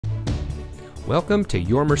Welcome to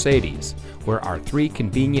Your Mercedes, where our 3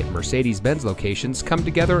 convenient Mercedes-Benz locations come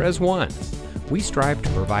together as one. We strive to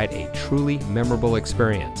provide a truly memorable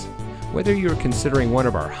experience. Whether you're considering one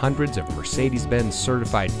of our hundreds of Mercedes-Benz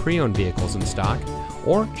certified pre-owned vehicles in stock,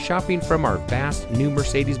 or shopping from our vast new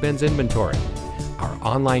Mercedes-Benz inventory, our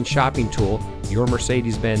online shopping tool, Your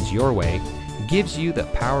Mercedes-Benz Your Way, gives you the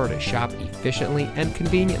power to shop efficiently and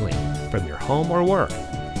conveniently from your home or work.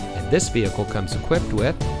 And this vehicle comes equipped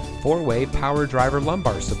with 4-way power driver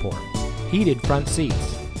lumbar support, heated front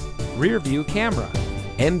seats, rear view camera,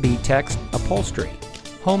 MB text upholstery,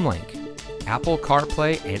 HomeLink, Apple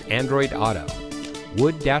CarPlay and Android Auto,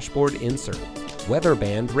 wood dashboard insert, weather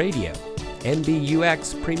band radio,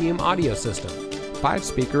 NBUX premium audio system,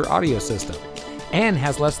 5-speaker audio system, and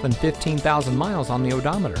has less than 15,000 miles on the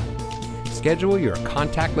odometer. Schedule your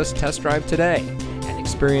contactless test drive today and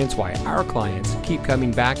experience why our clients keep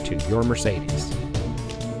coming back to Your Mercedes.